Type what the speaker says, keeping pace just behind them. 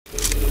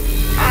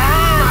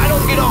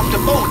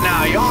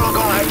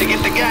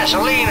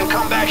gasoline and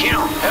come back in.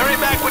 Hurry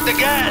back with the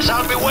gas.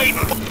 I'll be waiting.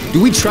 Do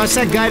we trust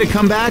that guy to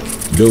come back?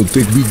 Don't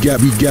think we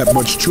got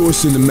much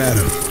choice in the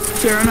matter.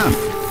 Fair enough.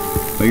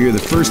 But you're the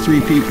first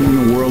 3 people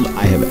in the world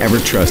I have ever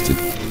trusted.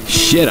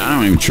 Shit, I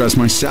don't even trust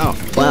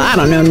myself. Well, I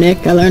don't know,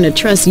 Nick. I learned to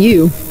trust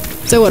you.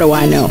 So what do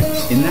I know?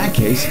 In that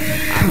case,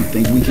 I don't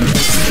think we can...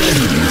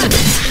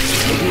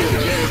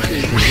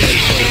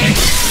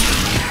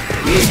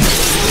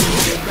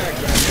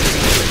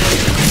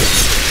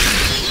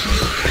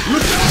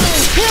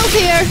 Hill's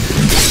here!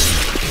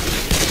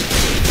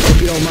 Hope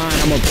you don't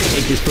mind, I'm gonna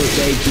take this first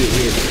aid kit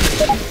here.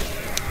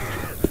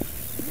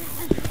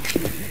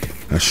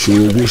 I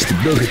sure wish the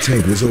burger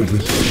tank was open.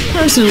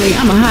 Personally,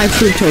 I'm a high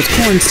fructose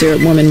corn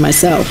syrup woman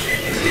myself.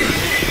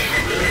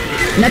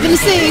 Nothing to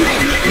see.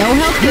 No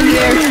health kit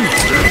here.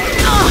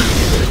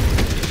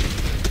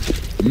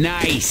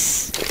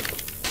 Nice.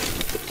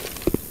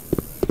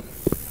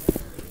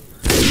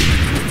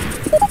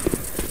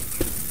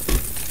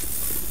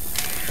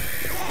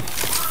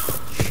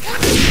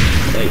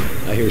 Hey,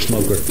 I hear a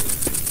smoker.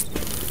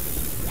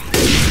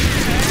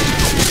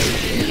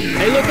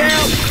 Hey, look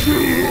out!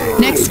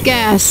 Next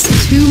gas,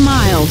 2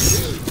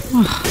 miles.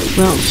 Oh,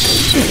 well,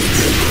 shit.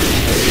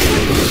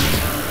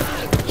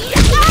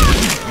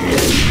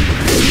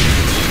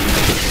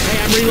 Hey,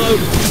 I'm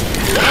reloading.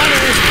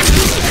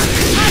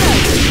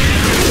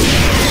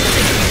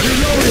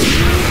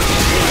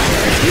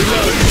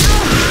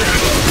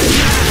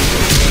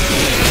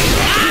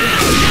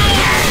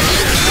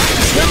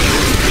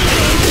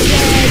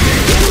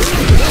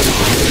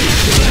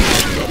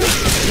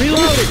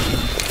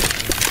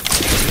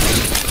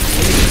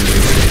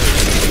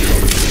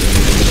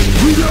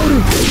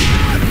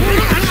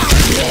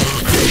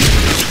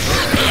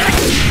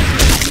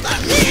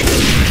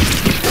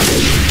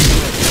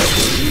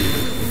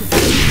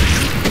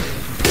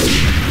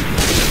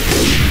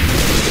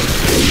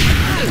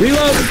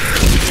 Reload!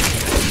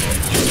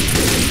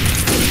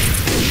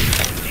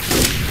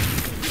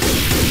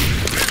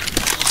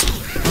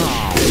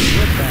 Oh,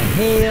 what the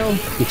hell?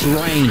 It's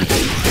raining.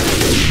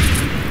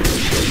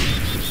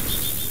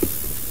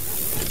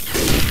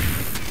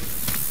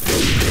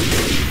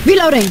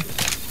 Reloading!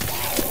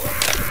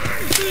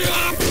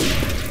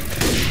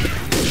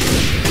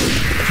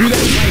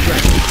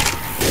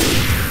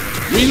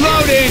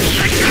 Reloading!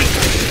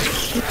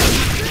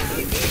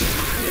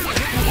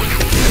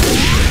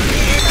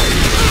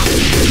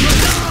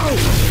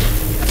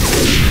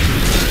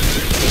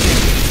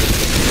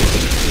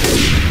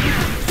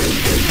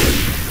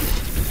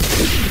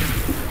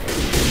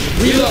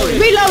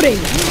 Reloading!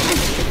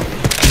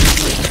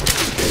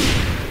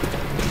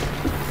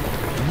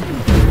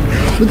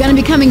 We're gonna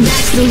be coming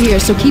back through here,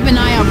 so keep an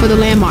eye out for the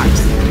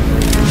landmarks.